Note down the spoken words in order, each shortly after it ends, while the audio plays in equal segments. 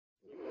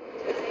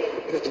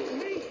Get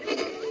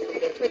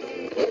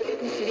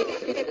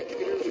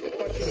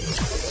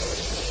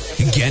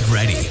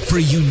ready for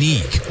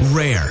unique,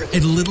 rare,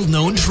 and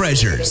little-known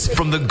treasures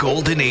from the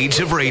golden age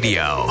of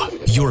radio.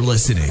 You're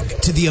listening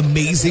to The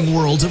Amazing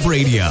World of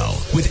Radio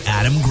with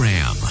Adam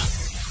Graham.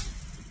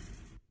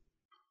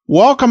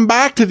 Welcome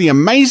back to The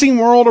Amazing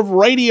World of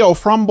Radio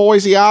from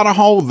Boise,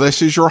 Idaho.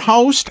 This is your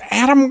host,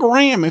 Adam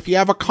Graham. If you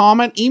have a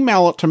comment,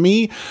 email it to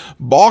me,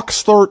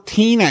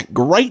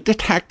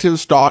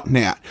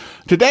 box13@greatdetectives.net.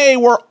 Today,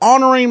 we're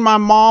honoring my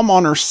mom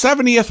on her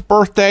 70th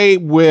birthday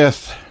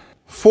with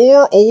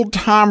 4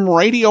 old-time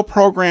radio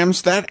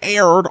programs that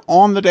aired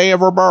on the day of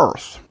her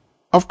birth.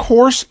 Of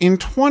course, in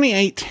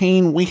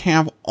 2018, we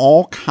have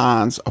all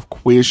kinds of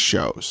quiz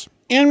shows.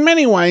 In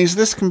many ways,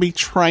 this can be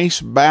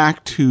traced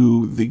back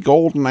to the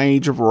golden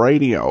age of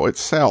radio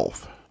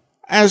itself,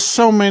 as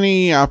so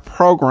many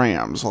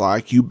programs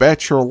like You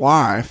Bet Your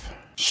Life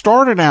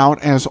started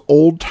out as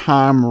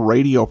old-time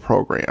radio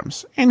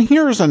programs. And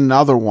here's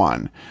another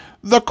one,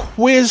 The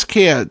Quiz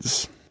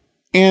Kids.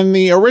 In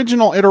the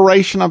original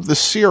iteration of the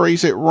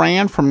series, it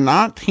ran from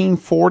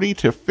 1940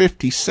 to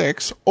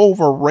 56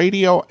 over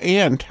radio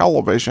and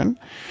television.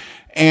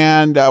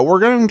 And we're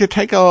going to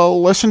take a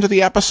listen to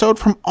the episode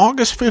from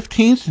August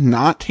 15th,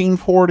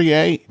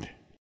 1948.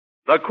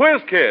 The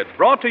Quiz Kids,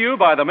 brought to you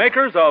by the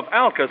makers of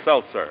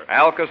Alka-Seltzer.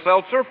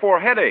 Alka-Seltzer for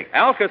headache.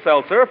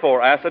 Alka-Seltzer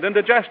for acid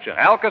indigestion.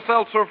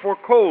 Alka-Seltzer for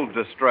cold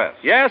distress.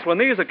 Yes, when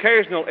these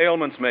occasional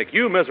ailments make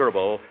you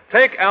miserable,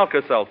 take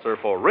Alka-Seltzer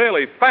for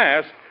really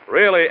fast,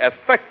 really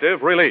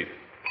effective relief.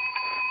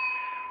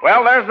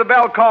 Well, there's the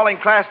bell calling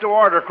class to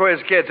order,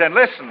 Quiz Kids. And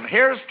listen,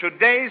 here's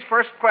today's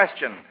first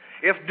question.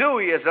 If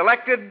Dewey is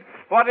elected,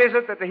 what is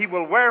it that he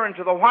will wear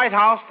into the White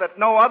House that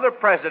no other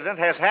president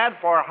has had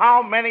for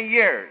how many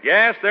years?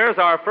 Yes, there's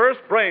our first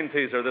brain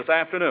teaser this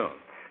afternoon.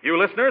 You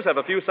listeners have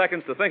a few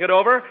seconds to think it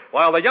over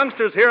while the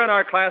youngsters here in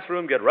our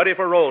classroom get ready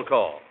for roll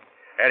call.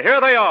 And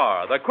here they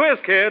are, the Quiz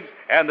Kids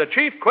and the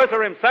chief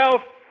quizzer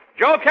himself,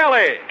 Joe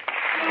Kelly.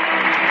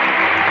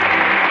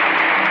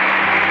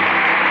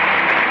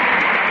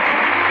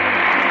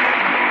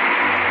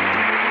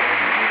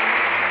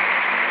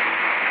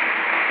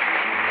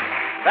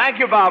 Thank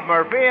you, Bob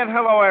Murphy, and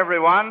hello,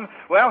 everyone.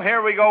 Well,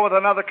 here we go with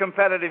another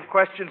competitive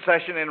question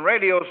session in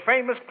radio's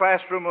famous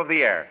classroom of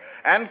the air.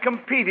 And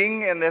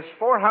competing in this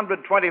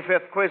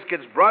 425th Quiz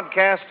Kids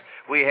broadcast,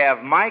 we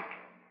have Mike.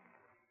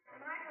 I'm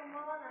Michael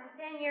Mullen. I'm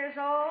 10 years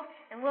old,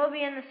 and we'll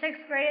be in the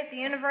 6th grade at the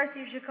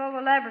University of Chicago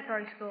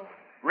Laboratory School.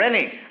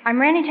 Rennie. I'm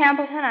Rennie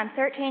Templeton. I'm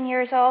 13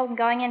 years old and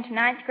going into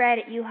 9th grade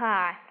at U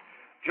High.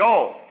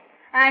 Joel.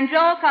 I'm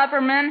Joel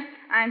Kupperman.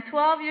 I'm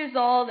 12 years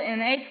old in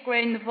 8th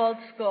grade in the Volt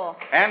School.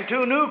 And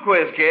 2 new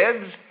Quiz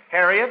Kids,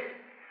 Harriet.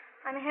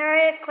 I'm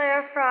Harriet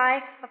Claire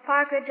Fry of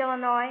Park Ridge,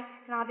 Illinois,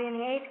 and I'll be in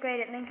the 8th grade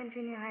at Lincoln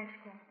Junior High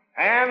School.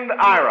 And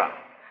Ira.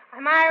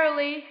 I'm Ira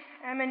Lee.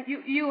 I'm in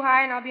U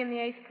High, and I'll be in the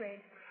 8th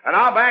grade. And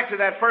now back to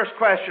that first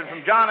question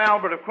from John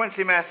Albert of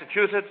Quincy,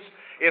 Massachusetts.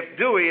 If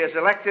Dewey is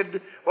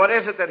elected, what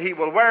is it that he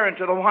will wear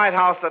into the White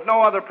House that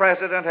no other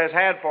president has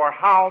had for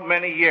how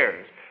many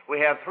years? We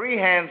have 3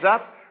 hands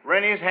up.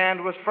 Rennie's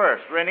hand was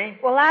first. Rennie?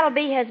 Well, that'll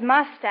be his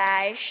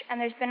mustache, and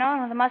there's been on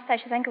with the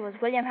mustache, I think it was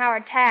William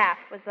Howard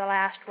Taft was the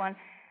last one.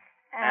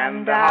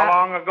 And how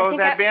long ago has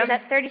that been? Was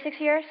that 36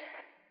 years?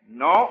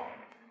 No.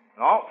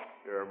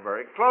 You're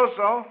very close,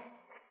 though.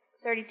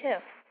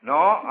 32. No,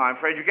 I'm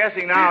afraid you're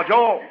guessing now.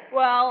 Joel?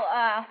 Well,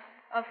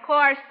 of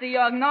course, the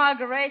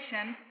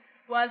inauguration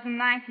was in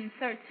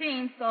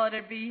 1913, so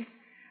it'd be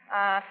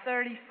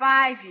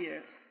 35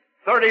 years.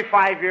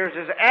 35 years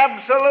is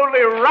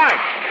absolutely right.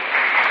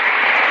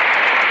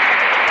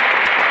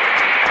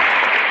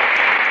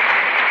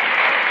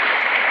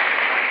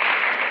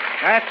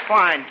 That's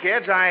fine,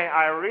 kids.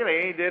 I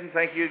really didn't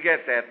think you'd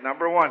get that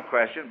number 1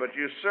 question, but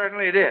you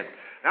certainly did.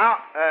 Now,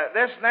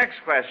 this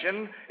next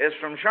question is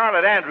from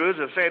Charlotte Andrews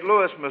of St.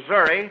 Louis,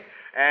 Missouri.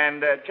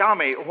 And tell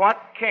me,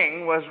 what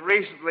king was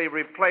recently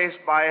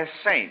replaced by a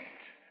saint?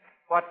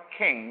 What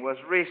king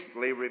was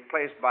recently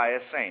replaced by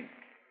a saint?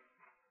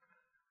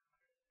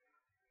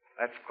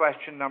 That's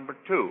question number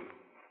 2.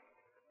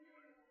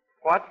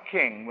 What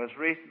king was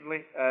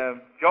recently...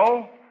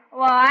 Joel?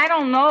 Well, I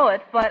don't know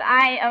it, but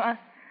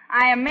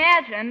I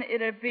imagine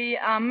it'd be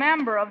a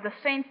member of the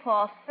St.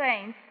 Paul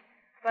Saints,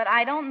 but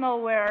I don't know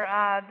where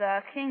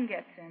the king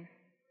gets in.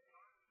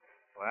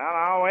 Well,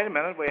 now, wait a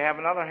minute. We have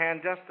another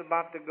hand just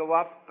about to go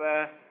up.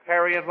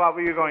 Harriet, what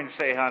were you going to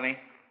say, honey?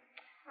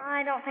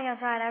 I don't think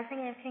that's right. I was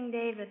thinking of King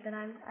David, but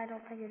I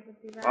don't think it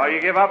would be right. Oh, you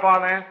give up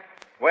on that?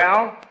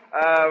 Well,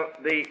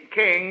 the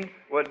king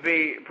would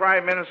be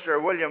Prime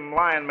Minister William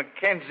Lyon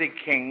Mackenzie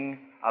King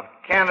of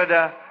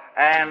Canada,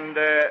 and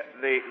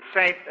the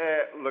saint,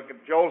 look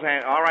at Joel's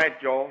hand. All right,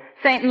 Joel.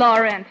 St.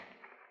 Laurent.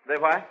 The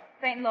what?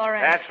 St.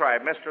 Laurent. That's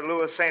right. Mr.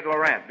 Louis St.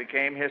 Laurent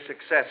became his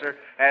successor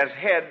as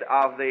head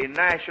of the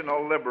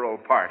National Liberal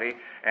Party,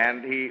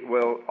 and he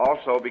will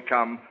also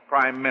become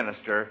Prime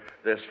Minister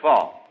this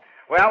fall.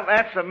 Well,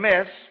 that's a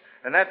miss,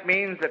 and that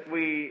means that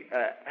we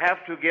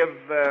have to give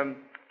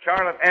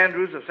Charlotte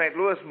Andrews of St.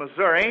 Louis,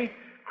 Missouri,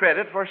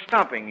 credit for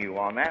stumping you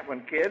on that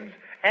one, kids.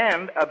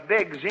 And a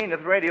big Zenith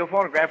radio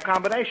phonograph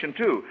combination,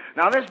 too.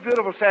 Now, this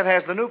beautiful set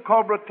has the new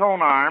Cobra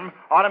tone arm,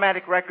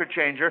 automatic record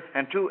changer,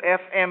 and 2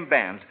 FM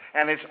bands.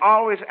 And it's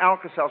always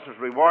Alka-Seltzer's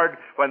reward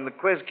when the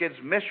quiz kids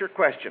miss your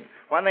question.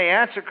 When they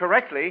answer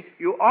correctly,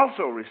 you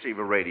also receive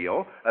a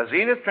radio, a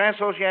Zenith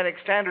Transoceanic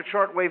Standard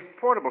Shortwave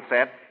portable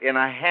set in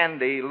a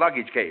handy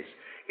luggage case.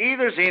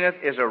 Either Zenith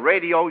is a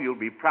radio you'll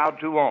be proud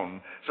to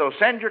own. So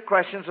send your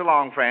questions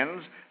along,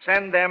 friends.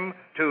 Send them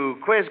to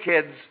Quiz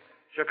Kids,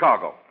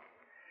 Chicago.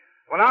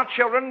 Well, now,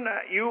 children,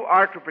 you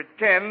are to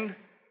pretend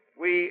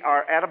we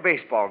are at a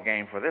baseball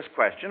game for this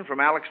question from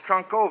Alex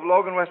Trunco of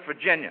Logan, West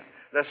Virginia.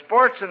 The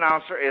sports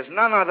announcer is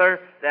none other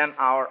than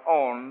our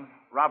own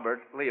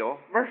Robert Leo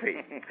Murphy.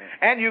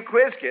 And you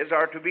quiz kids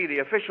are to be the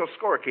official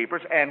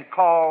scorekeepers and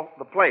call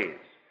the plays.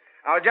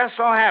 Now, it just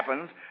so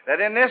happens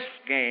that in this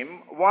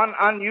game, one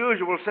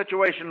unusual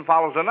situation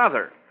follows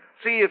another.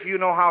 See if you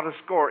know how to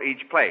score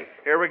each play.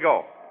 Here we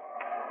go.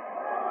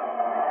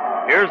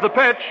 Here's the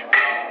pitch.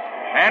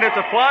 And it's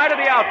a fly to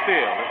the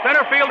outfield. The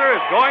center fielder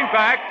is going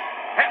back.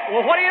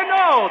 Well, what do you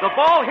know? The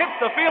ball hits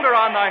the fielder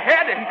on the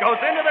head and goes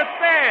into the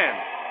stand.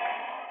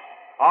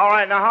 All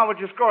right, now how would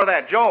you score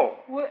that, Joe?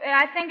 Well,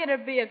 I think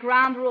it'd be a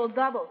ground rule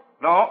double.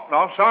 No,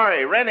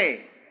 sorry, Rennie.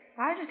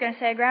 I was just going to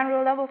say a ground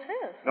rule double,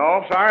 too.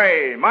 No,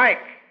 sorry,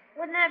 Mike.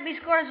 Wouldn't that be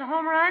scored as a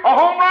home run? A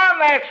home run,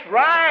 that's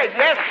right.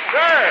 Yes,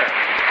 sir.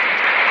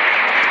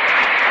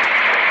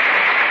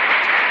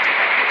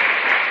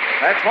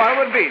 That's what it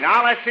would be.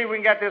 Now, let's see if we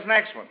can get this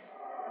next one.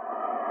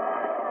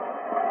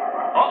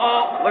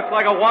 Uh-oh, looks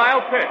like a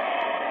wild pitch.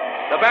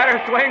 The batter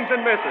swings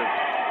and misses.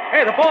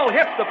 Hey, the ball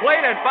hits the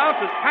plate and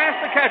bounces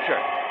past the catcher.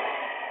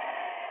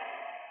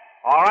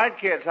 All right,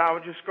 kids, how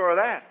would you score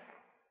that?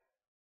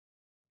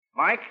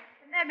 Mike?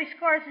 Wouldn't that be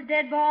scored as a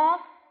dead ball?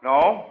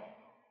 No.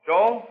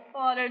 Joe?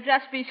 Well, it'd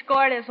just be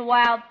scored as a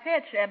wild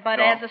pitch, but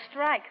No. as a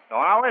strike.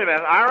 No, now, wait a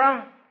minute.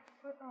 Ira?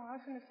 Oh, I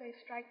was going to say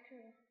strike, too.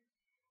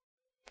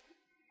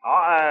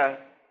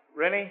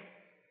 Rennie?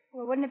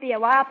 Well, wouldn't it be a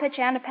wild pitch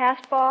and a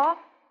passed ball?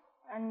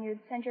 And you'd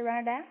send your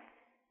runner down?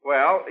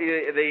 Well,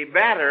 the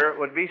batter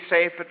would be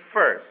safe at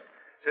first,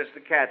 since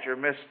the catcher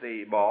missed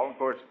the ball. Of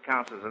course, it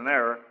counts as an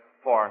error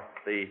for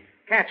the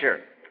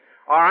catcher.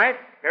 All right,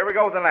 here we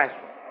go with the last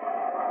one.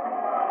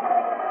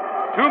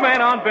 2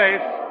 men on base.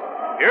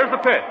 Here's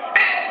the pitch.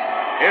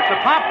 It's a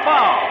pop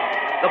foul.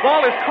 The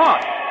ball is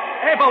caught.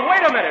 Hey, but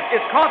wait a minute.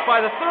 It's caught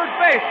by the third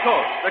base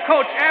coach. The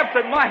coach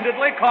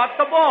absent-mindedly caught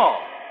the ball.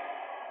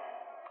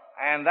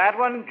 And that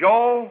one,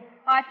 Joe?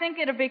 I think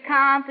it'll be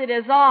counted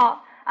as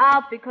out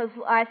because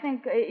I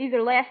think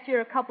either last year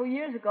or a couple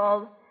years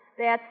ago,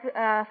 that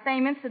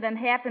same incident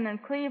happened in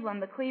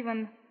Cleveland. The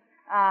Cleveland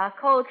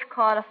coach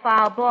caught a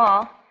foul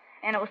ball,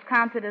 and it was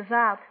counted as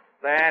out.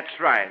 That's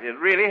right. It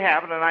really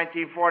happened in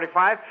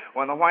 1945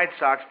 when the White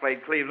Sox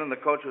played Cleveland. The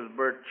coach was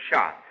Bert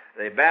Schott.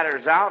 The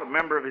batter's out. A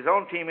member of his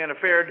own team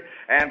interfered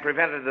and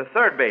prevented the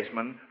third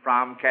baseman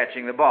from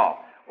catching the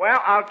ball. Well,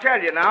 I'll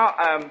tell you now,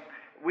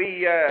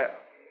 we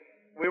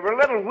were a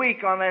little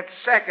weak on that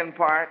second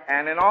part,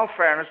 and in all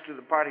fairness to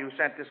the party who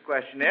sent this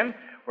question in,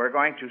 we're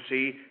going to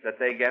see that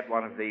they get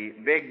one of the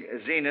big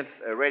Zenith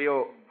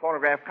radio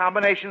phonograph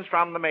combinations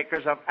from the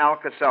makers of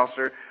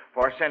Alka-Seltzer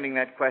for sending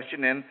that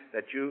question in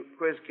that you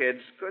quiz kids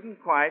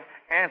couldn't quite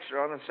answer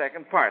on the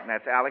second part, and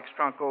that's Alex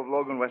Trunco of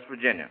Logan, West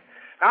Virginia.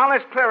 Now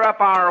let's clear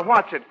up our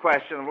what's it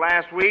question of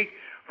last week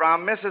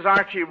from Mrs.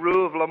 Archie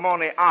Rue of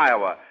Lamoni,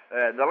 Iowa.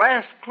 The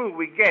last clue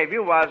we gave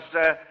you was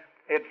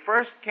it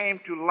first came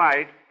to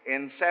light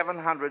in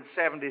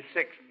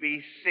 776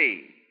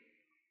 B.C.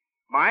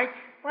 Mike?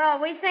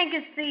 Well, we think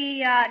it's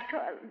the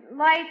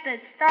light that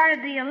started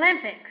the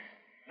Olympics.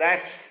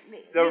 That's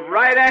the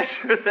right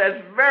answer.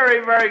 That's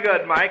very, very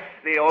good, Mike.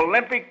 The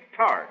Olympic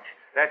torch.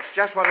 That's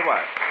just what it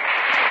was.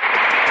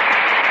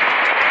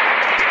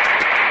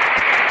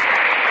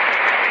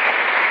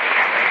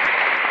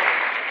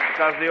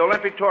 Because the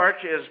Olympic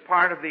torch is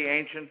part of the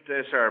ancient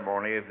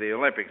ceremony of the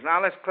Olympics.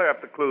 Now, let's clear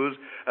up the clues.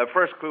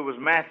 First clue was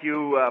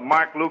Matthew,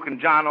 Mark, Luke,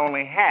 and John.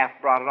 Only half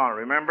brought it on,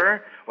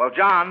 remember? Well,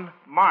 John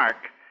Mark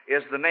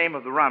is the name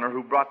of the runner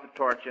who brought the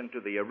torch into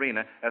the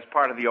arena as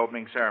part of the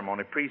opening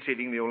ceremony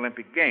preceding the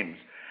Olympic Games.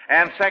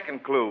 And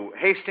second clue,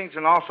 Hastings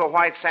and also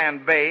White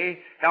Sand Bay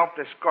helped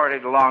escort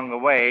it along the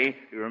way.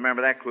 You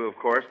remember that clue, of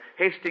course.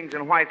 Hastings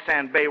and White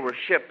Sand Bay were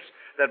ships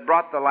that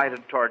brought the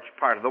lighted torch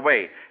part of the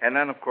way. And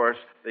then, of course,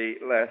 the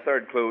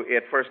third clue,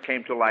 it first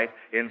came to light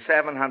in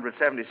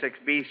 776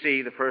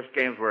 B.C. The first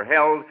games were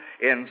held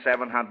in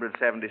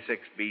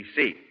 776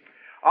 B.C.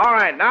 All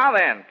right, now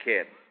then,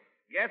 kids,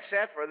 get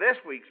set for this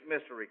week's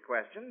mystery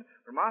question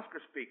from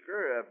Oscar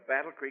Speaker of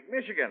Battle Creek,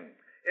 Michigan.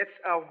 It's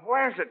a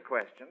where's it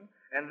question,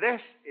 and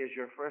this is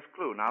your first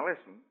clue. Now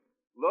listen.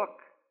 Look,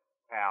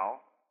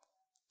 pal.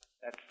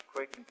 That's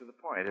quick and to the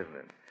point, isn't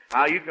it?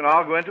 Now you can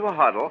all go into a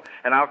huddle,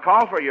 and I'll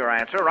call for your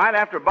answer right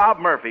after Bob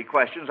Murphy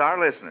questions our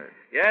listeners.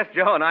 Yes,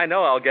 Joe, and I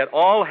know I'll get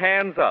all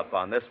hands up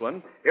on this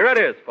one. Here it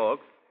is,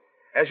 folks.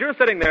 As you're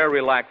sitting there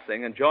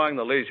relaxing, enjoying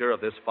the leisure of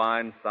this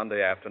fine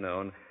Sunday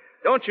afternoon,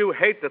 Don't you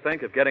hate to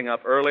think of getting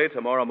up early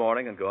tomorrow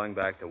morning and going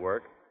back to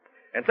work?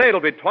 And say it'll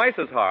be twice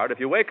as hard if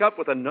you wake up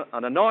with an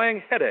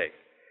annoying headache.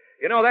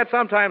 You know, that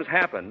sometimes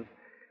happens,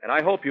 and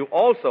I hope you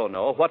also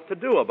know what to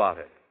do about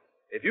it.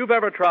 If you've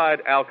ever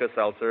tried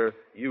Alka-Seltzer,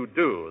 you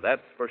do,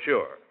 that's for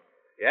sure.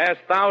 Yes,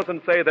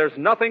 thousands say there's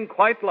nothing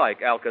quite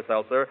like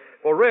Alka-Seltzer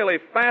for really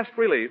fast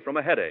relief from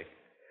a headache.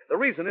 The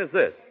reason is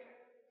this.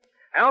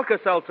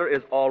 Alka-Seltzer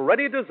is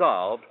already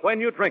dissolved when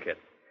you drink it.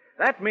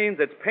 That means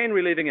its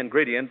pain-relieving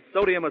ingredient,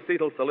 sodium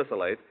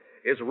acetylsalicylate,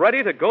 is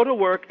ready to go to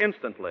work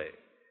instantly.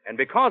 And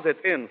because it's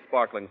in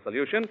sparkling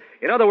solution,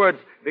 in other words,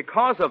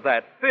 because of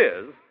that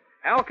fizz,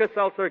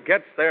 Alka-Seltzer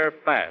gets there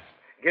fast,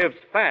 gives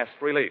fast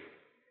relief.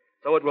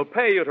 So it will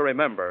pay you to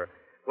remember,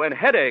 when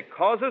headache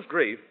causes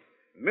grief,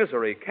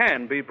 misery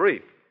can be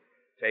brief.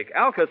 Take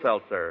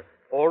Alka-Seltzer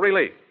for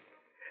relief.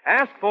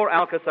 Ask for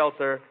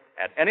Alka-Seltzer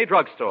at any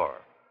drugstore.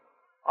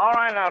 All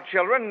right, now,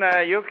 children,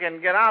 you can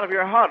get out of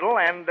your huddle,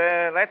 and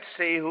let's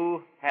see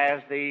who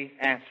has the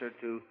answer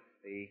to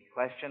the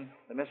question,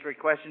 the mystery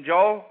question.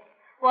 Joel?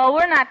 Well,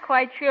 we're not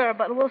quite sure,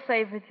 but we'll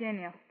say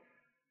Virginia.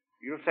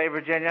 You'll say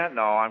Virginia?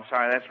 No, I'm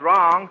sorry, that's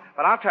wrong.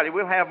 But I'll tell you,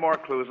 we'll have more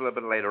clues a little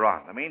bit later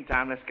on. In the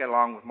meantime, let's get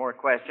along with more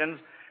questions.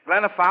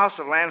 Glenna Faust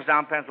of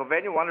Lansdowne,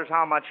 Pennsylvania, wonders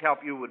how much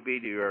help you would be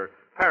to your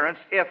parents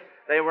if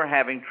they were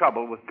having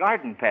trouble with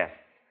garden pests.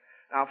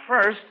 Now,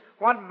 first,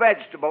 what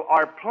vegetable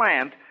or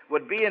plant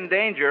would be in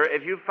danger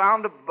if you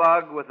found a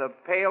bug with a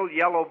pale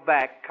yellow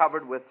back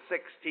covered with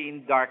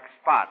 16 dark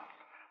spots?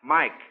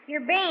 Mike.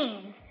 Your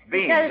beans.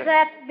 Beans. Because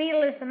that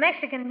beetle is the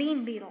Mexican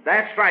bean beetle.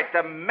 That's right,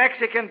 the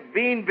Mexican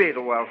bean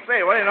beetle. Well,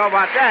 say, what do you know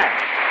about that?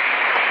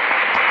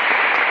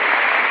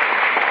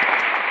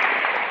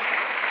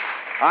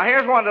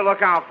 Here's one to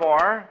look out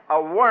for. A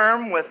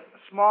worm with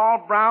small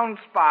brown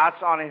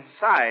spots on his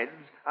sides,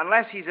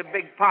 unless he's a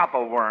big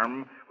papa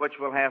worm, which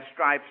will have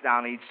stripes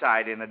down each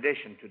side in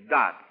addition to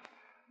dots.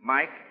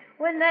 Mike?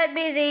 Wouldn't that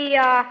be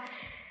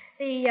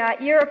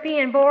the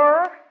European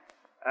borer?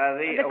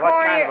 The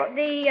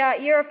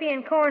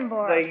European corn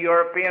borer. The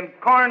European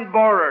corn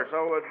borer.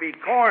 So it would be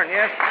corn,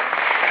 yes.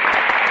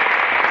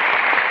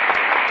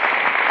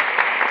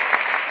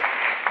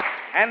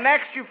 And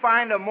next you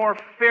find a more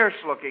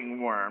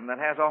fierce-looking worm that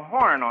has a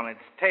horn on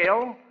its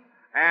tail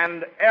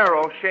and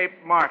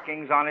arrow-shaped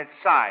markings on its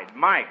side.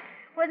 Mike?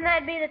 Wouldn't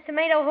that be the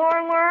tomato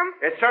hornworm?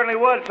 It certainly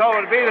would, so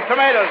it would be the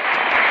tomatoes.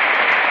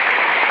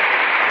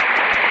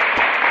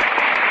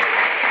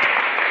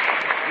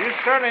 You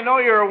certainly know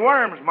your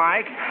worms,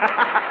 Mike.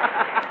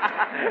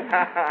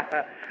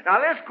 Now,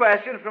 this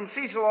question from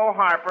Cecil O.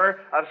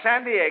 Harper of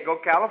San Diego,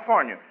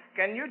 California.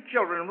 Can you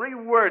children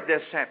reword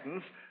this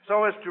sentence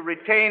so as to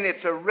retain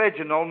its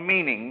original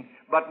meaning,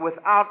 but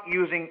without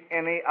using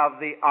any of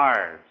the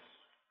R's?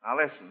 Now,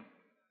 listen.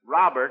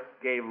 Robert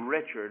gave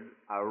Richard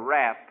a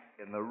rap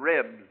in the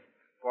ribs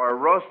for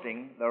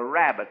roasting the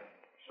rabbit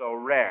so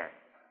rare.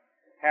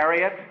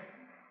 Harriet?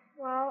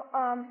 Well,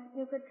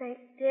 you could say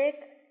Dick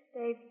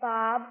gave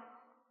Bob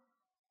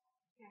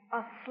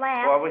a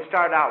slap. Well, we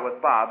start out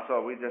with Bob,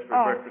 so we just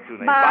reverse the two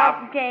names.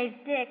 Bob gave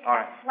Dick All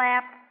right. a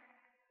slap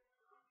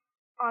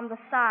on the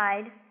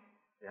side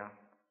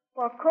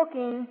for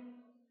cooking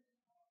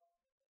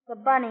the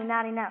bunny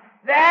not enough.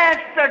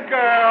 That's the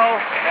girl.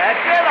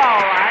 That's it,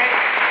 all right.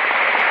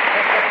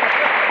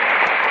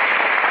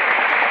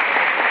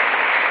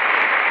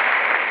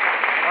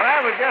 Well,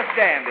 that was just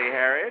dandy,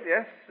 Harriet.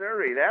 Yes,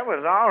 sirree. That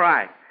was all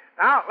right.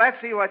 Now, let's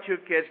see what you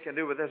kids can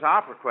do with this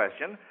opera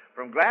question.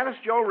 From Gladys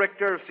Joe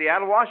Richter of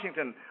Seattle,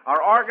 Washington,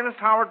 our organist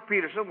Howard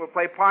Peterson will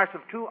play parts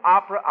of two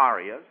opera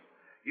arias.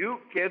 You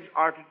kids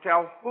are to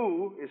tell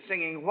who is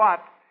singing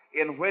what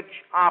in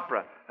which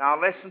opera. Now,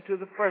 listen to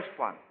the first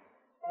one.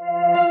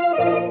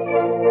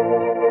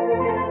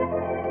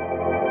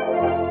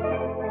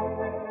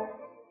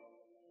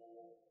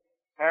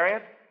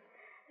 Harriet?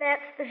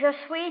 That's Je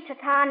suis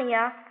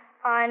Titania,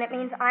 and it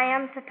means I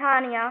am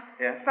Titania.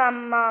 Yes.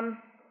 From,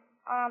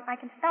 I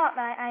can spell it,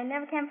 but I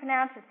never can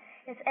pronounce it.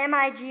 It's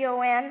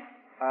Migon,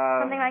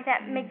 something like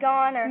that.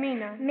 Migon or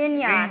Mignon.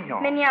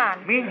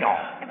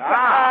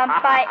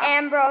 By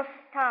Ambrose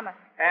Thomas.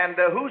 And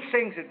who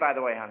sings it, by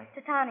the way, honey?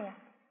 Titania.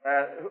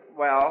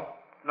 Well,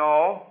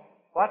 no.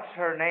 What's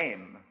her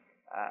name?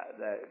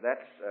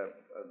 That's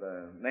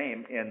the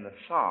name in the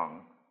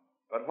song.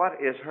 But what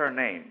is her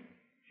name?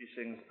 She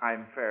sings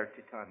I'm Fair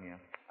Titania.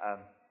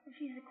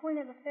 She's the queen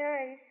of the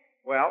fairies.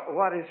 Well,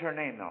 what is her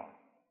name, though?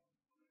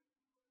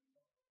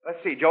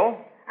 Let's see, Joel?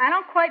 I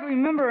don't quite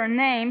remember her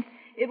name.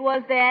 It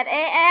was that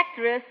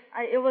actress,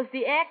 it was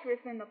the actress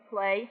in the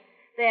play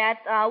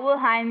that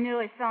Wilhelm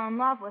nearly fell in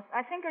love with.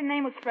 I think her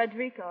name was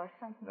Frederica or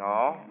something.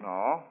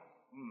 No.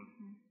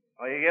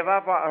 Well, you give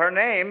up on her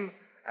name,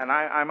 and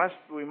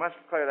we must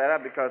clear that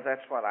up because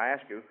that's what I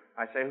asked you.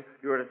 I say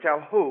you were to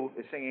tell who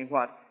is singing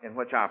what in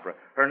which opera.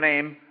 Her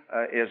name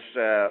is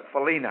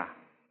Felina.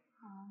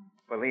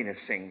 Felina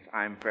sings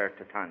I'm Fair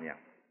Titania.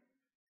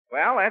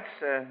 Well,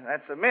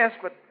 that's a miss,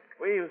 but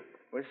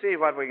we'll see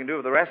what we can do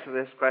with the rest of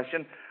this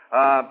question.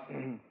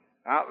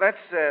 Now,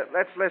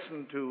 let's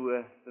listen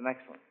to the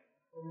next one.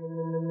 All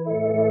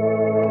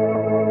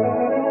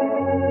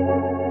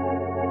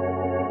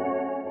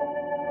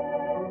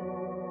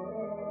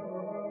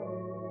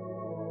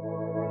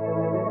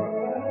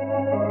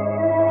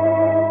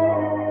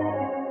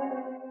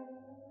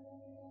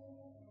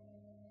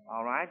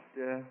right.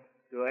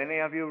 Do any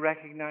of you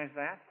recognize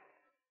that?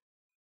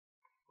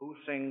 Who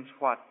sings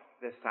what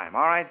this time?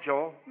 All right,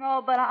 Joel.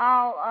 No, but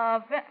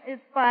I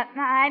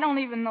don't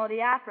even know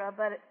the opera,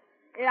 but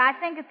I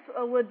think it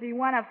would be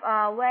one of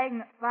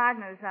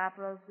Wagner's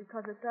operas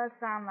because it does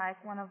sound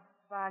like one of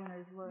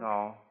Wagner's works.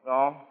 No.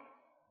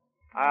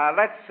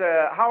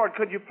 Howard,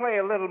 could you play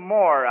a little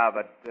more of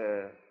it?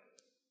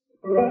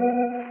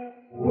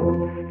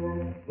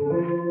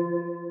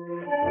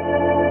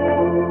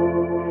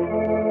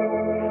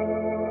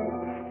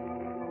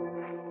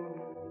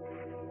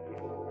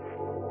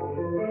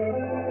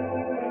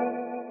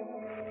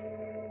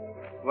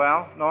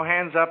 Well, no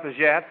hands up as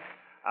yet.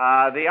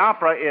 The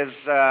opera is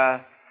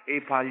I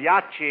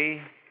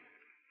Pagliacci,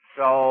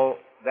 so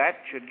that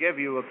should give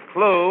you a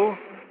clue.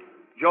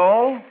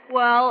 Joel?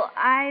 Well,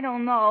 I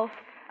don't know.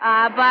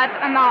 The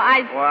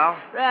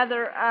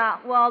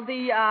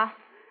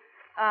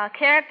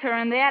character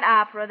in that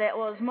opera that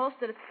was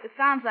it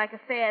sounds like a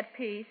sad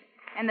piece,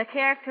 and the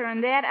character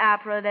in that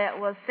opera that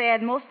was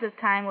sad most of the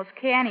time was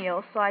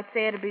Canio, so I'd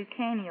say it'd be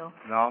Canio.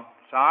 No.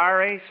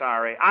 Sorry.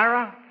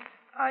 Ira?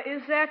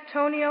 Is that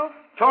Tonio?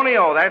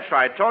 Tonio, that's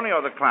right.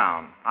 Tonio the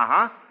clown.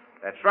 Uh-huh.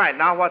 That's right.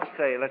 Now let's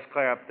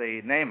clear up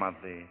the name of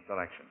the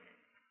selection.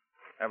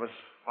 That was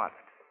what?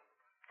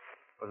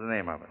 What's the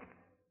name of it?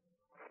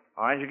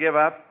 All right, you give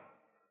up.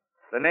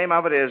 The name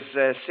of it is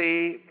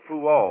Si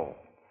Può.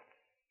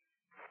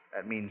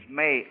 That means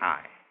may I.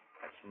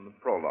 That's from the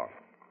prologue.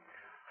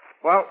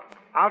 Well,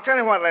 I'll tell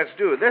you what let's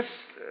do. This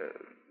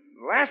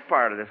last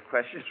part of this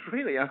question is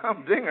really a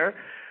humdinger.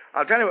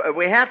 I'll tell you,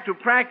 we have to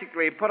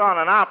practically put on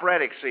an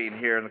operatic scene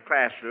here in the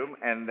classroom,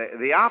 and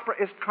the opera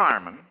is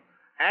Carmen.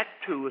 Act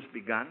 2 has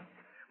begun.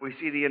 We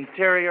see the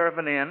interior of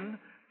an inn.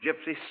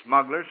 Gypsy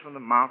smugglers from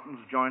the mountains,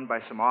 joined by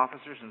some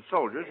officers and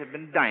soldiers, have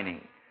been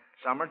dining.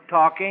 Some are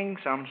talking,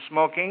 some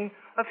smoking.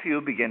 A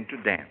few begin to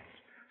dance.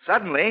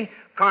 Suddenly,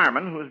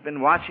 Carmen, who has been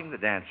watching the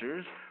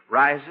dancers,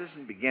 rises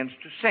and begins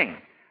to sing.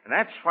 And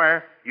that's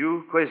where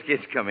you quiz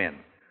kids come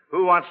in.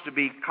 Who wants to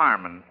be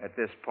Carmen at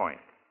this point?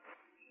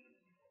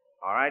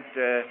 All right,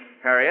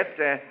 Harriet.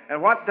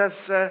 And what does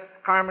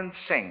Carmen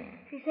sing?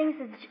 She sings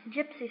a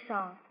gypsy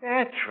song.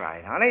 That's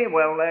right, honey.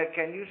 Well,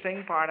 can you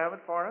sing part of it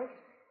for us?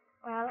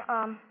 Well,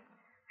 tra-la-la-la,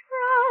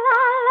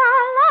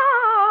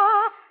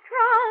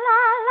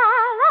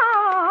 tra-la-la-la,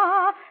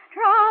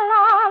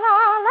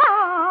 tra-la-la-la,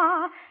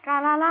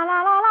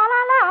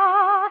 tra-la-la-la-la-la-la,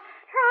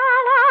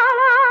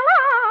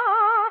 tra-la-la-la,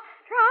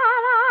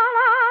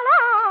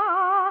 tra-la-la-la,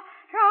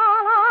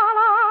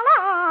 tra-la-la-la,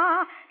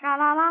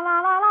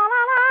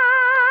 tra-la-la-la-la-la-la.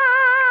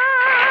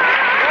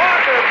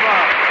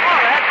 Wonderful. Oh,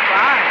 that's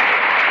fine.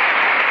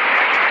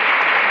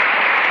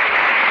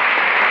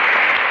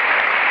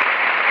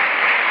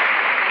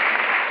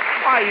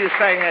 Why, you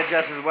sang that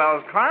just as well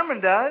as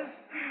Carmen does.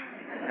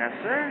 Yes,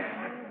 sir.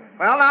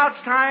 Well, now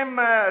it's time.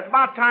 It's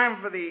about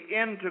time for the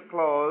inn to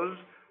close.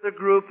 The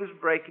group is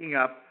breaking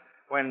up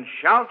when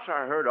shouts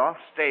are heard off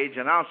stage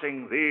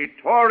announcing the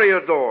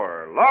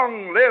Toreador.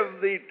 Long live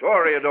the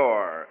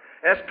Toreador.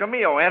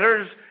 Escamillo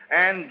enters,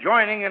 and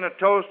joining in a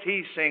toast,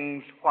 he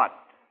sings what?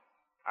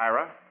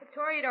 Ira? The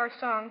Toreador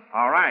song.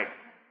 All right.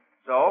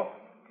 So?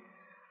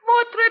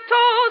 Votre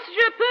toast,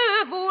 je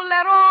peux vous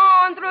le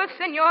rendre,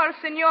 Seigneur,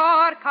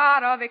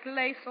 car avec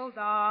les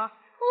soldats,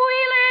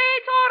 oui,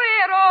 les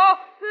toreros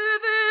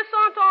peuvent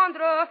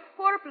s'entendre,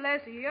 pour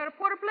plaisir, ils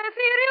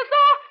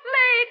ont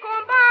les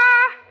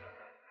combats.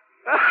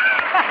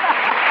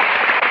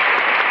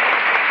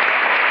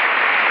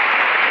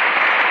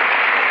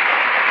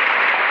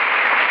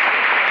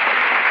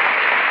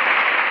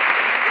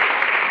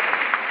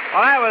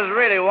 Well, that was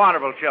really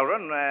wonderful,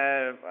 children.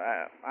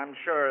 I'm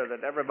sure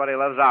that everybody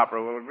loves opera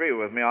will agree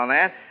with me on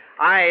that.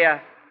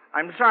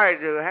 I'm sorry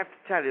to have to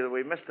tell you that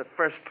we missed the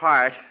first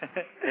part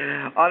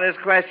on this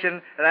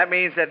question. That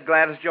means that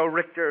Gladys Joe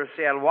Richter of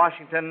Seattle,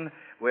 Washington,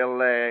 will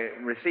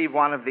receive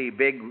one of the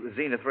big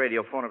Zenith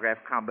radio phonograph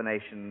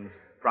combinations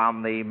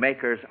from the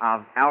makers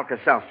of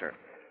Alka-Seltzer.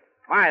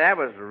 My, that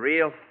was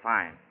real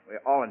fine. We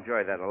all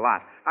enjoyed that a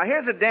lot. Now,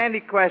 here's a dandy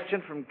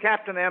question from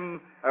Captain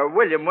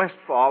William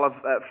Westfall of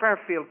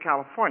Fairfield,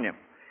 California.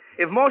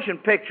 If motion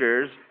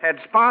pictures had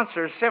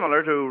sponsors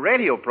similar to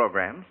radio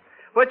programs,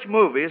 which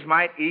movies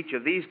might each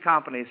of these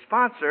companies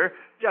sponsor,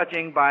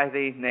 judging by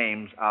the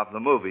names of the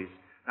movies?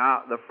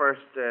 Now, the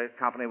first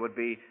company would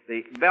be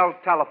the Bell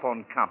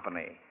Telephone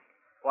Company.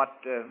 What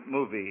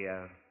movie,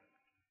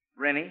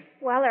 Rennie?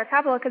 Well, there are a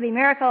couple. It could be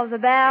Miracle of the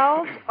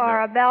Bells,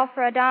 or A Bell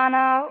for a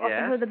Donna, or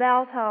Yes. Who the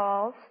Bell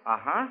Tolls.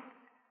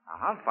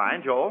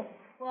 Fine, Joel.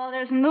 Well,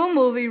 there's a new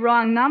movie,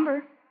 Wrong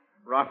Number.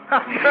 Wrong.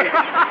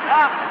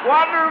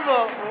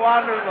 Wonderful.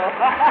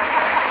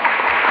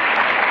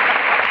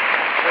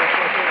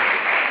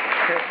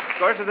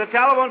 course, if the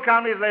telephone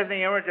company's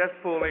listening, we're just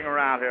fooling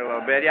around here a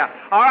little bit, yeah.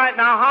 All right,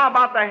 now how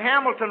about the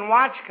Hamilton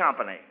Watch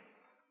Company?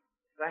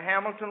 The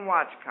Hamilton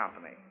Watch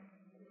Company.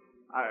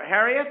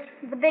 Harriet?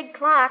 The big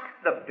clock.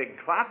 The big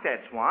clock,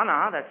 that's one,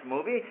 That's a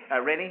movie.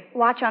 Rennie?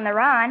 Watch on the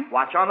Rhine.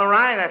 Watch on the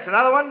Rhine, that's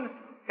another one.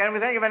 Can we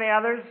think of any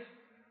others?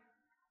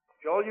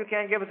 Joel, you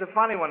can't give us a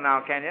funny one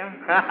now, can you?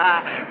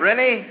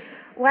 Rennie?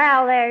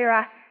 Well,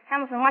 your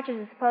Hamilton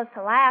watches is supposed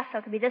to last, so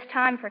it could be this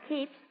time for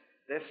keeps.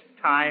 This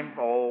time?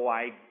 Oh,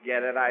 I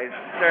get it. I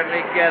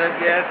certainly get it.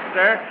 Yes,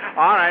 sir.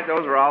 All right,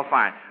 those are all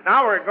fine.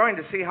 Now we're going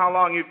to see how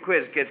long you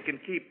quiz kids can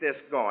keep this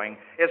going.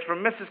 It's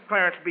from Mrs.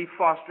 Clarence B.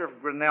 Foster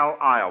of Grinnell,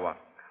 Iowa.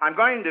 I'm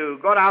going to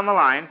go down the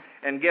line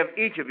and give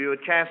each of you a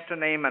chance to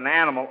name an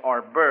animal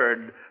or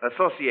bird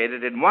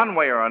associated in one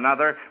way or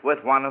another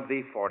with one of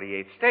the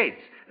 48 states.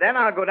 Then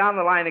I'll go down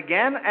the line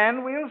again,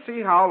 and we'll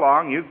see how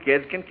long you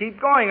kids can keep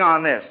going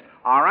on this.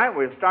 All right,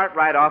 we'll start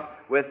right off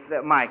with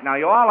Mike. Now,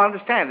 you all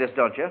understand this,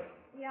 don't you?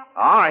 Yeah.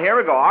 All right, here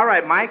we go. All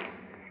right, Mike.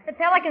 The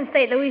Pelican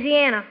State,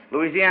 Louisiana.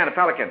 Louisiana,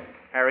 Pelican.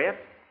 Harriet?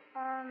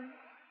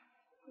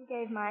 He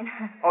gave mine.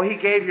 Oh, he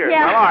gave yours.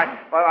 Yeah. Well, all right.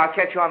 Well, I'll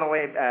catch you on the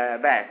way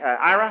back.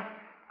 Ira?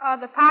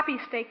 The Poppy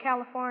State,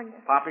 California.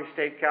 Poppy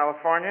State,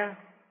 California.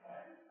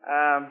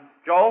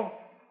 Joel?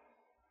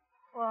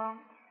 Well,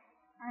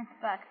 I'm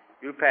stuck.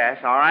 You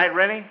pass. All right,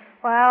 Rennie?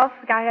 Well, if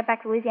we gotta get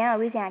back to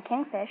Louisiana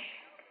Kingfish.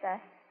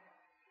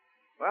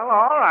 Well,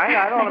 all right.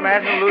 I don't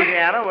imagine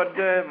Louisiana would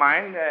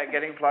mind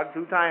getting plugged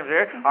 2 times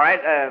here. All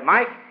right,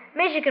 Mike?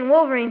 Michigan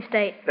Wolverine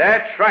State.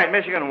 That's right,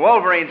 Michigan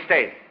Wolverine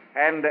State.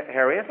 And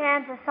Harriet?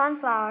 Kansas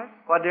sunflowers.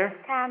 What, dear?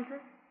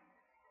 Kansas.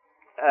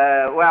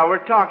 Well,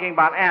 we're talking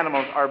about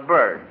animals or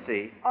birds,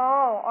 see?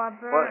 Oh, or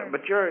birds. Well,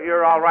 but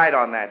you're all right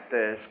on that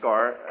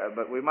score,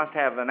 but we must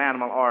have an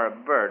animal or a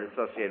bird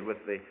associated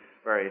with the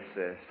various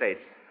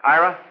states.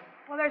 Ira?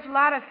 Well, there's a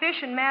lot of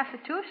fish in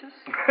Massachusetts.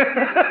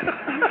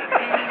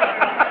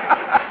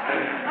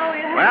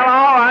 Well,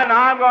 all right,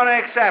 now I'm going to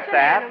accept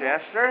that.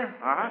 Yes, sir.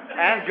 Uh-huh.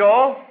 And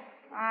Joel?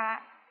 I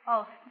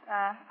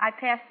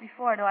passed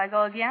before. Do I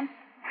go again?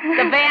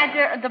 The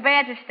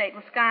Badger State,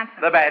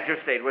 Wisconsin. The Badger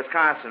State,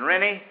 Wisconsin.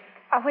 Rennie?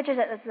 Which is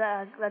it? It's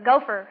the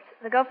Gopher.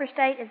 The Gopher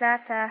State, is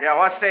that... Yeah,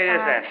 what state is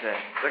that, sir?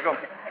 The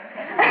Gopher.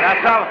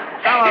 Now,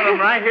 some of them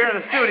right here in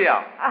the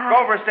studio.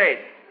 Gopher State.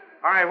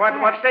 All right,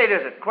 what state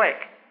is it?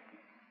 Quick.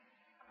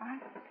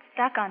 I'm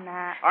stuck on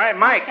that. All right,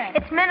 Mike.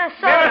 It's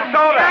Minnesota.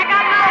 Minnesota. I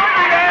got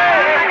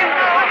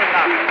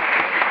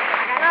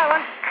another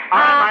one. All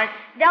right, Mike.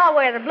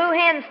 Delaware, the Blue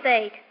Hen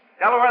State.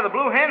 Delaware, the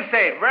Blue Hen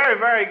State. Very,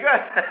 very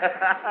good.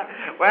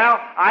 Well,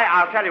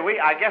 I'll tell you,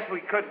 I guess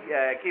we could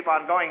keep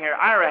on going here.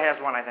 Ira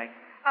has one, I think.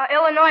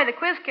 Illinois, the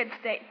Quiz Kid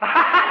State. Yeah,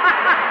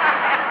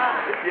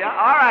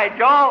 all right,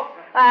 Joel.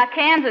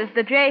 Kansas,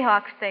 the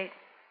Jayhawk State.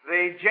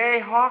 The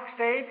Jayhawk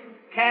State?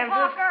 Kansas?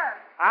 Jayhawker.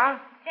 Huh?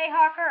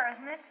 Jayhawker,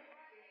 isn't it?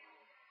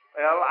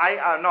 Well,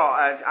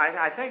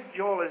 I think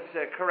Joel is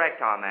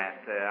correct on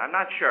that. I'm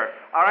not sure.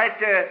 All right,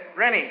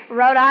 Rennie.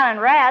 Rhode Island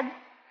Reds.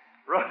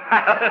 Rhode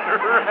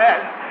Island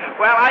Reds.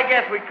 Well, I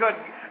guess we could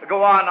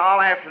go on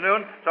all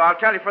afternoon, so I'll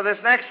tell you for this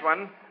next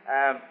one,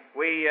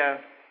 we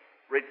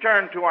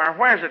return to our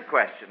where's it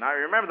question. Now,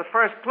 remember the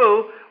first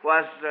clue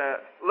was,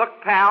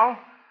 look, pal.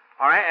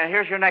 All right, and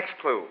here's your next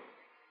clue.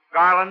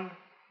 Garland,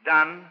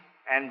 Dunn,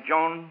 and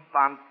Joan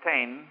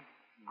Fontaine,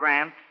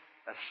 Grant,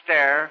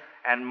 Astaire,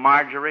 and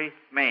Marjorie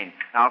Main.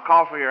 Now, I'll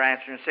call for your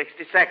answer in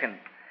 60 seconds.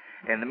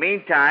 In the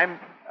meantime,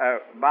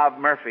 Bob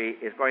Murphy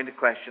is going to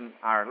question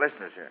our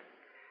listeners here.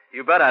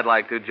 You bet I'd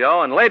like to,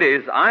 Joe. And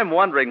ladies, I'm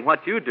wondering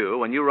what you do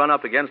when you run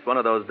up against one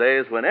of those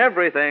days when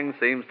everything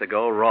seems to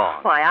go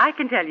wrong. Why, I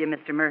can tell you,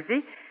 Mr.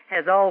 Murphy.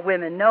 As all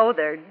women know,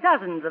 there are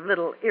dozens of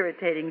little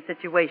irritating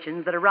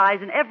situations that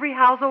arise in every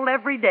household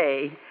every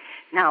day.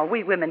 Now,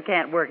 we women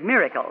can't work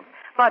miracles,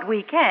 but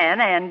we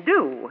can and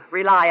do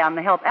rely on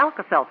the help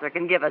Alka-Seltzer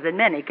can give us in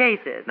many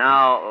cases.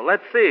 Now,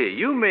 let's see.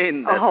 You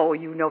mean that... Oh,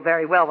 you know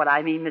very well what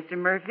I mean, Mr.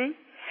 Murphy.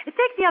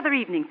 Take the other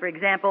evening, for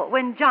example,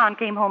 when John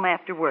came home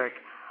after work.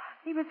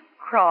 He was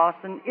cross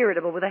and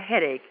irritable with a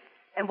headache.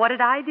 And what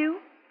did I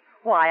do?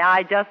 Why,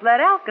 I just let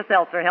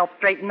Alka-Seltzer help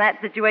straighten that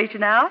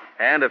situation out.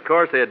 And, of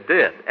course, it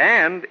did.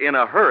 And in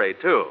a hurry,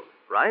 too.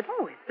 Right?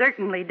 Oh, it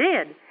certainly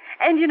did.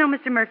 And, you know,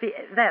 Mr. Murphy,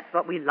 that's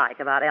what we like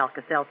about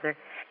Alka-Seltzer.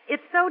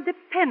 It's so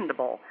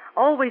dependable,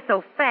 always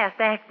so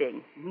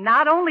fast-acting,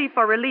 not only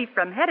for relief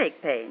from headache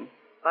pain,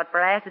 but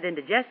for acid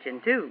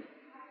indigestion, too.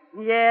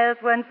 Yes,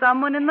 when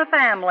someone in the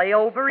family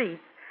overeats,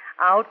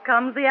 out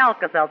comes the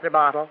Alka-Seltzer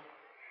bottle.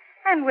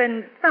 And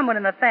when someone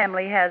in the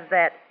family has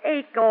that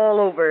ache all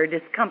over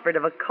discomfort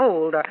of a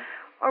cold,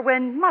 or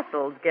when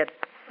muscles get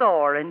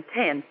sore and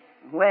tense,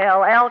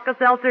 well,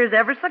 Alka-Seltzer is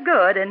ever so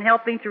good in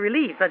helping to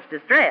relieve such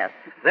distress.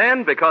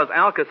 Then, because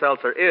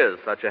Alka-Seltzer is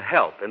such a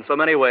help in so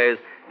many ways,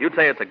 you'd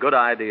say it's a good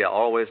idea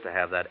always to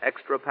have that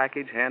extra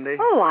package handy?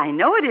 Oh, I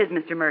know it is,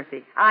 Mr.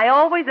 Murphy. I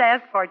always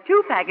ask for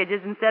 2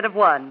 packages instead of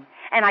 1.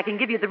 And I can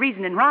give you the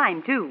reason in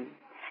rhyme, too.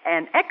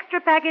 An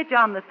extra package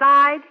on the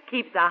side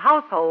keeps a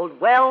household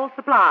well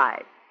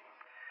supplied.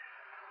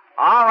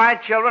 All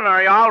right, children,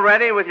 are you all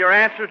ready with your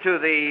answer to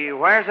the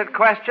where's it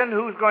question?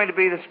 Who's going to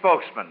be the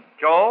spokesman?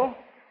 Joel?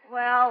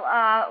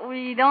 Well,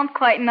 we don't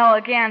quite know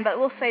again, but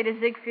we'll say the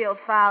Ziegfeld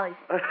Follies.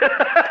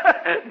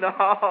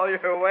 No,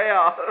 you're way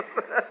off.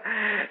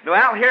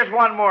 Well, here's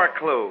one more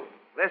clue.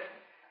 This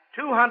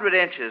 200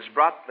 inches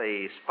brought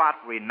the spot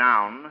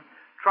renown.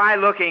 Try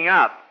looking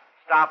up.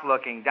 Stop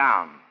looking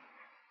down.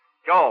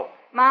 Joel?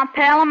 Mount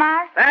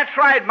Palomar? That's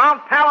right,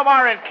 Mount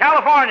Palomar in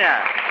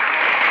California.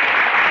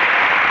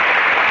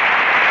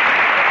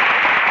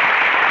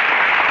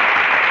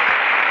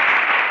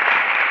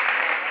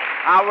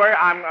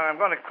 I'm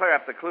going to clear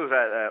up the clues.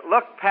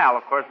 Look, Pal,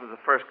 of course, was the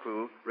first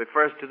clue,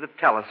 refers to the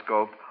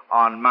telescope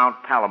on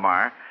Mount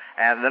Palomar.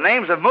 And the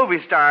names of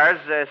movie stars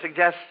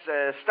suggest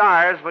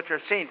stars which are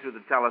seen through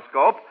the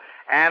telescope.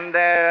 And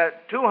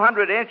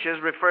 200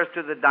 inches refers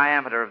to the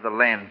diameter of the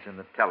lens in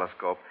the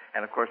telescope.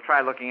 And, of course,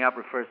 Try Looking Up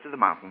refers to the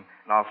mountain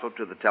and also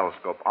to the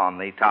telescope on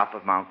the top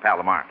of Mount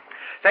Palomar.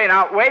 Say,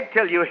 now, wait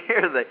till you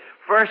hear the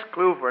first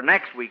clue for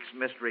next week's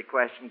mystery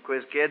question,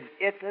 Quiz Kids.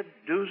 It's a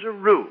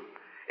doozeroo.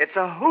 It's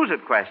a who's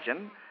it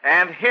question,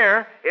 and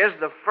here is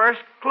the first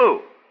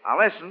clue. Now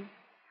listen,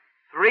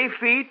 3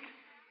 feet,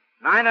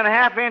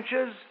 9.5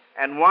 inches,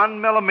 and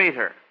 1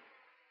 millimeter.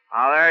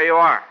 Now there you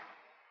are.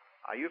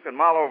 Now, you can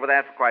mull over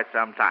that for quite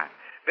some time.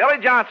 Billy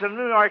Johnson of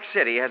New York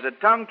City has a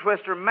tongue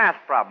twister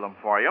math problem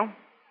for you.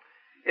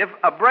 If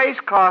a brace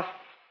costs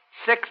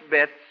 6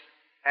 bits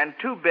and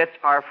 2 bits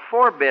are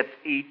 4 bits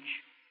each,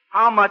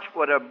 how much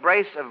would a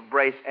brace of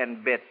brace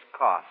and bits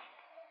cost?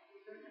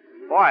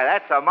 Boy,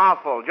 that's a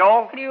mouthful.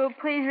 Joel? Could you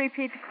please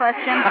repeat the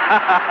question?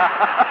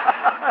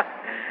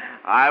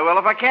 I will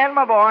if I can,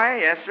 my boy.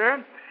 Yes,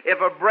 sir.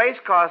 If a brace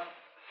costs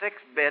 6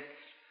 bits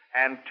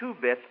and 2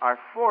 bits are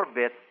 4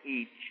 bits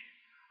each,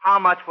 how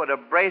much would a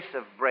brace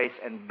of brace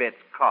and bits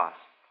cost?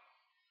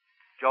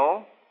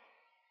 Joel?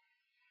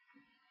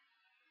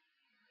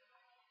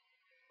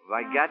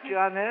 Have I got you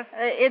on this?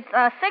 It's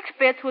 6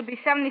 bits would be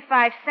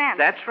 75 cents.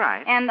 That's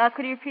right. And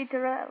could you repeat the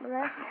rest?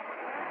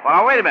 Well,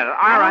 now, wait a minute.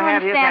 Ira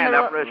had his understand hand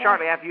up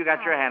shortly after you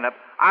got your hand up.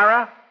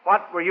 Ira,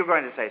 what were you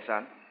going to say,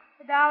 son?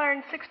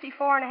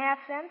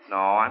 $1.64.5. No,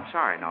 I'm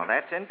sorry. No,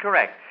 that's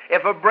incorrect.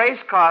 If a brace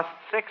costs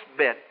 6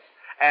 bits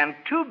and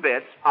 2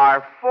 bits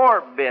are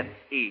 4 bits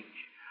each,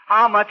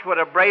 how much would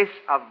a brace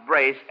of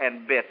brace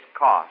and bits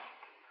cost?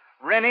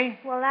 Rennie?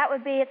 Well, that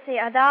would be, let's see,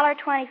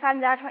 $1.25,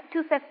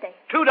 $2.50.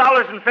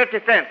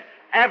 $2.50.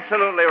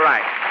 Absolutely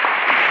right.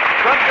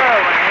 Good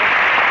girl, Rennie.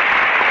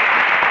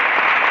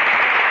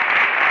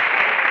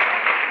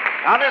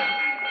 Now this,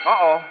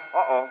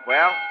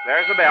 well,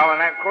 there's the bell, and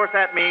that, of course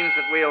that means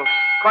that we'll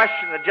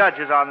question the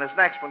judges on this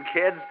next one,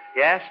 kids.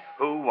 Yes,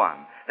 who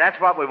won? That's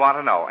what we want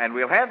to know, and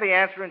we'll have the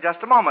answer in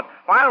just a moment.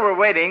 While we're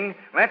waiting,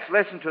 let's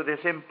listen to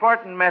this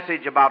important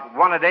message about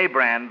One-A-Day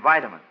brand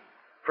vitamins.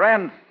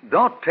 Friends,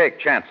 don't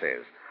take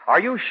chances. Are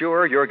you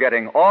sure you're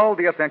getting all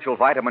the essential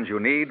vitamins you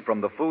need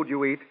from the food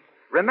you eat?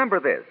 Remember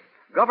this.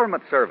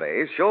 Government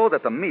surveys show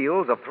that the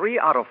meals of 3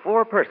 out of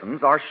 4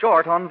 persons are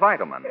short on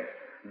vitamins.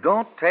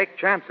 Don't take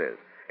chances.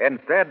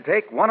 Instead,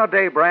 take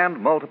One-A-Day brand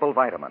multiple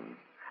vitamins.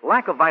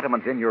 Lack of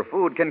vitamins in your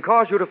food can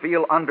cause you to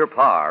feel under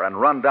par and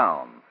run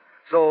down.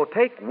 So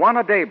take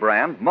One-A-Day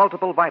brand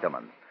multiple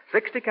vitamins.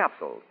 60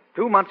 capsules,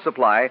 2 months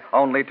supply,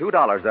 only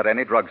 $2 at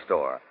any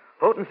drugstore.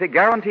 Potency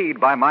guaranteed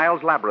by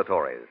Miles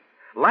Laboratories.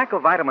 Lack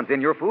of vitamins in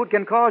your food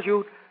can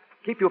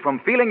keep you from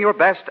feeling your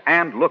best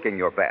and looking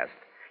your best.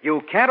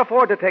 You can't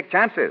afford to take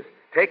chances.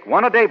 Take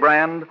One-A-Day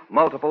brand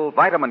multiple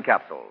vitamin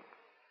capsules.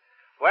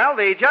 Well,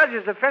 the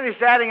judges have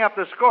finished adding up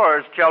the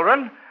scores,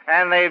 children,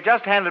 and they've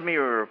just handed me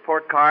your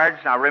report cards.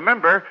 Now,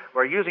 remember,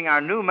 we're using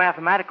our new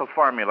mathematical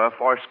formula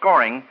for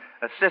scoring,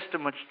 a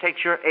system which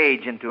takes your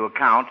age into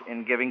account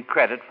in giving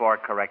credit for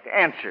correct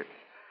answers.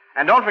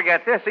 And don't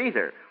forget this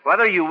either.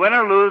 Whether you win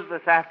or lose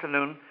this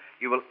afternoon,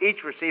 you will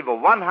each receive a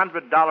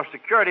 $100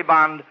 security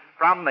bond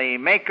from the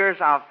makers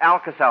of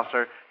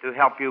Alka-Seltzer to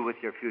help you with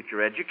your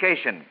future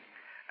education.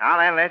 Now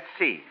then, let's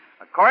see.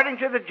 According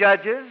to the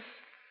judges,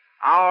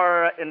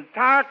 our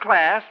entire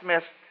class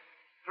missed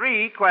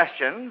 3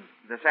 questions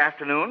this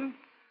afternoon.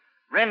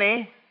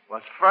 Rennie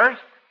was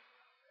first,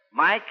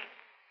 Mike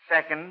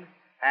second,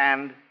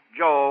 and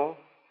Joel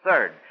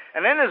third.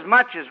 And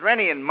inasmuch as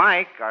Rennie and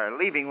Mike are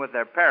leaving with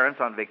their parents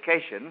on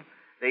vacation,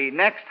 the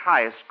next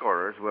highest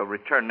scorers will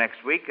return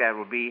next week. That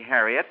will be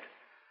Harriet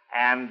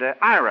and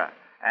Ira,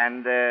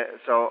 and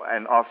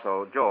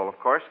also Joel, of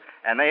course.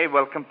 And they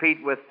will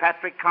compete with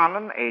Patrick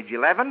Conlon, age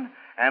 11,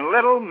 and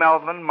little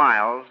Melvin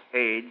Miles,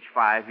 age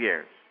 5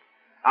 years.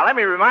 Now, let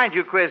me remind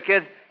you, quiz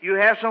kids, you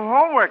have some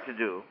homework to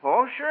do.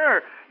 Oh,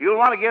 sure. You'll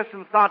want to give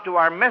some thought to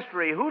our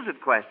mystery who's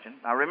it question.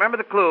 Now, remember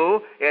the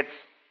clue. It's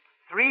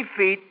 3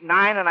 feet,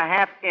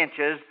 9.5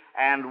 inches,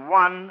 and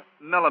 1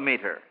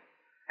 millimeter.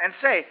 And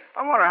say,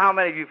 I wonder how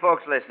many of you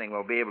folks listening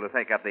will be able to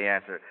think up the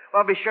answer.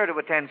 Well, be sure to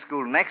attend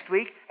school next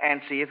week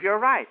and see if you're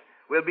right.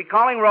 We'll be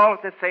calling roll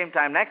at the same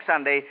time next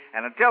Sunday,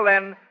 and until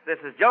then, this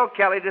is Joe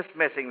Kelly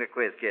dismissing the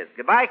Quiz Kids.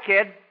 Goodbye,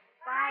 kid.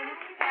 Bye,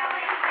 Mr.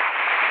 Kelly.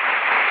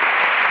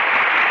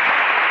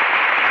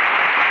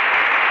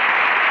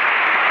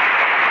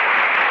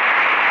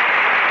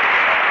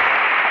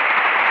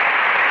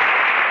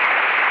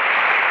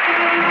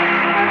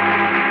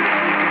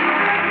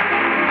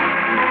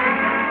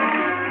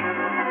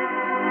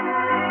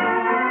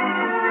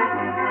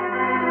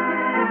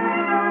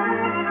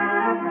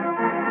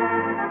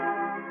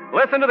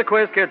 Listen to the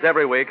Quiz Kids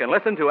every week and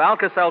listen to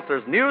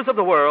Alka-Seltzer's News of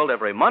the World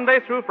every Monday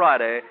through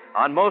Friday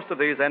on most of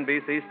these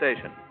NBC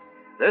stations.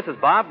 This is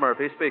Bob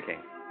Murphy speaking.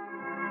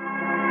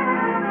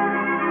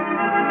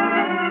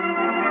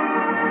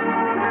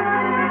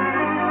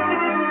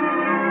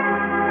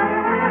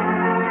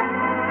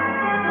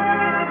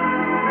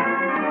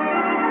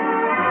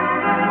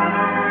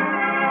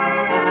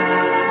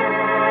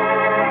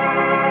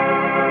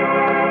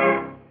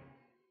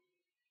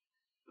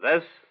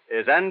 This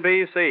is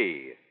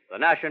NBC, the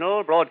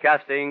National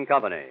Broadcasting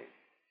Company.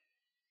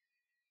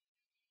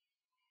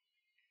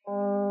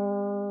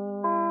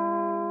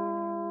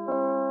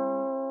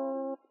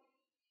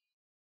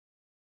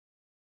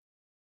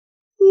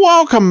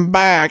 Welcome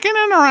back. An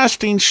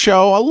interesting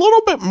show, a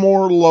little bit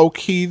more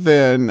low-key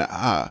than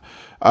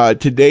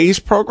today's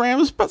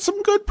programs, but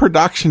some good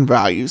production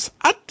values.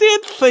 I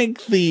did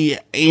think the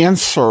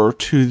answer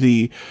to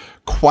the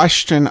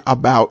question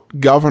about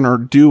Governor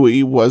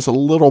Dewey was a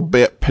little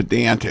bit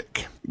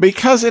pedantic,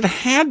 because it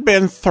had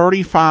been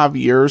 35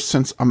 years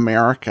since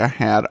America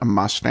had a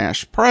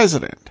mustache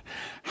president.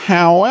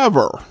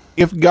 However,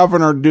 if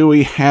Governor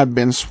Dewey had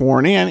been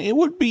sworn in, it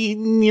would be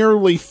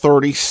nearly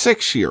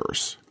 36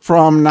 years,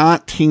 from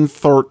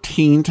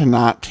 1913 to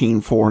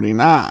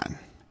 1949.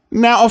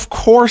 Now, of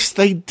course,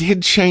 they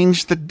did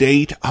change the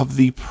date of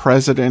the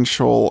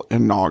presidential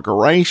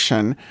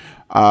inauguration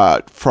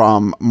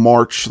from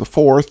March the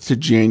 4th to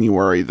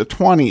January the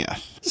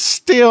 20th.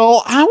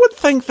 Still, I would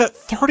think that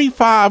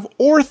 35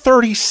 or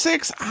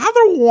 36,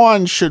 either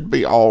one should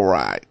be all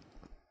right.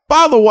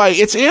 By the way,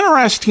 it's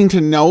interesting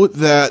to note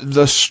that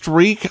the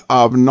streak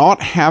of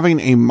not having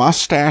a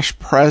mustache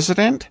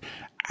president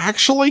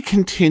actually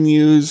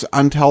continues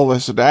until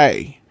this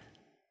day.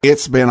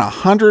 It's been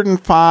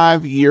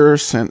 105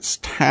 years since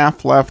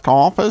Taft left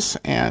office,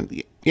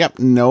 and yep,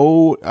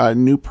 no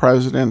new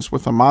presidents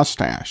with a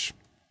mustache.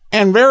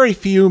 And very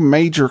few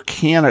major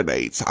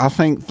candidates. I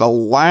think the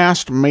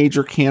last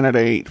major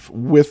candidate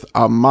with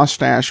a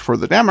mustache for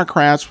the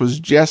Democrats was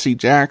Jesse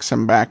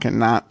Jackson back in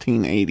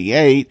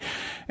 1988.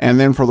 And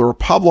then for the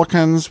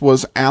Republicans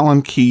was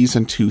Alan Keyes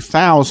in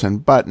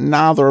 2000, but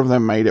neither of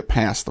them made it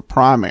past the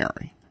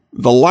primary.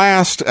 The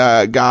last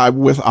guy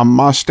with a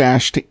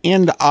mustache to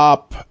end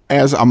up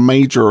as a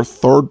major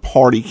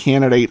third-party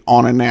candidate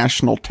on a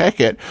national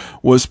ticket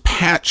was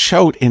Pat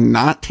Choate in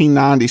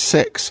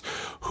 1996,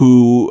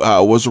 who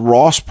was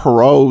Ross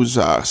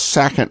Perot's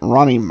second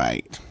running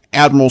mate.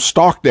 Admiral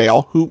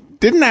Stockdale, who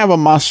didn't have a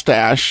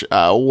mustache,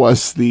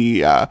 was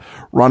the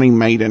running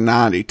mate in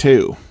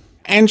 92.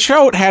 And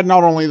Choate had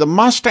not only the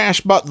mustache,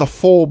 but the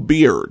full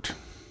beard.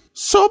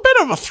 So a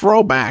bit of a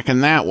throwback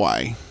in that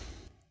way.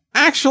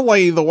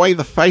 Actually, the way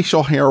the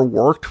facial hair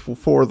worked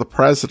for the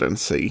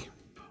presidency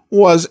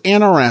was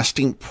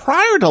interesting.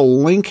 Prior to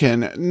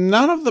Lincoln,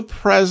 none of the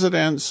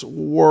presidents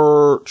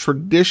were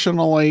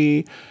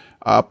traditionally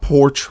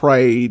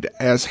portrayed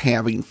as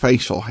having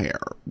facial hair.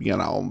 You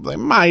know, they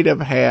might have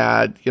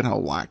had,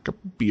 like a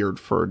beard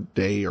for a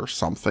day or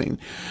something,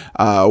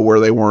 where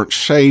they weren't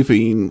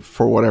shaving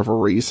for whatever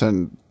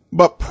reason.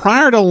 But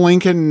prior to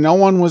Lincoln, no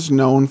one was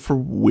known for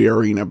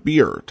wearing a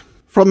beard.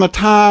 From the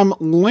time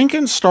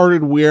Lincoln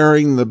started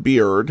wearing the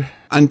beard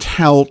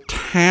until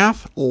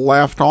Taft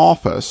left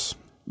office,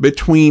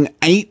 between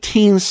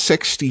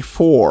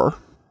 1864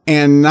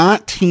 and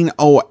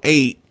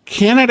 1908,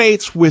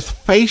 candidates with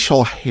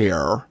facial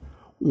hair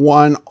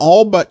won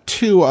all but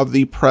two of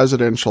the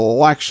presidential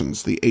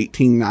elections, the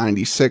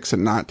 1896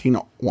 and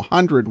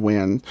 1900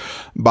 win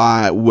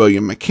by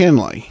William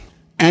McKinley.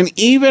 And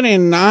even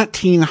in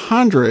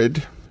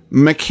 1900,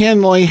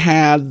 McKinley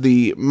had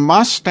the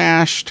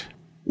mustached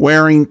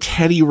wearing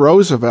Teddy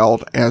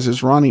Roosevelt as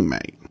his running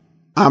mate.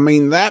 I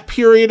mean, that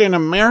period in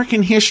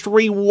American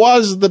history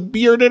was the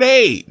bearded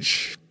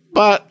age.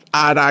 But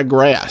I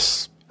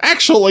digress.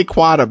 Actually,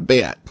 quite a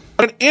bit.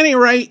 But at any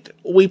rate,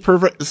 we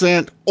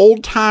present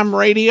old-time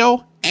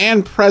radio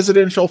and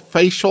presidential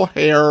facial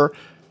hair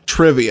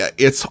trivia.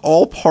 It's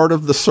all part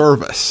of the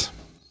service.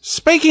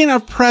 Speaking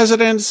of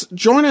presidents,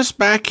 join us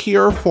back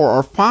here for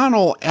our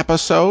final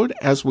episode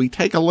as we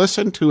take a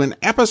listen to an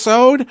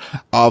episode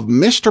of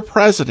Mr.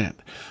 President.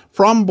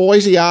 From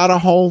Boise,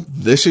 Idaho,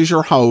 this is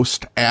your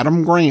host,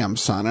 Adam Graham,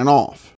 signing off.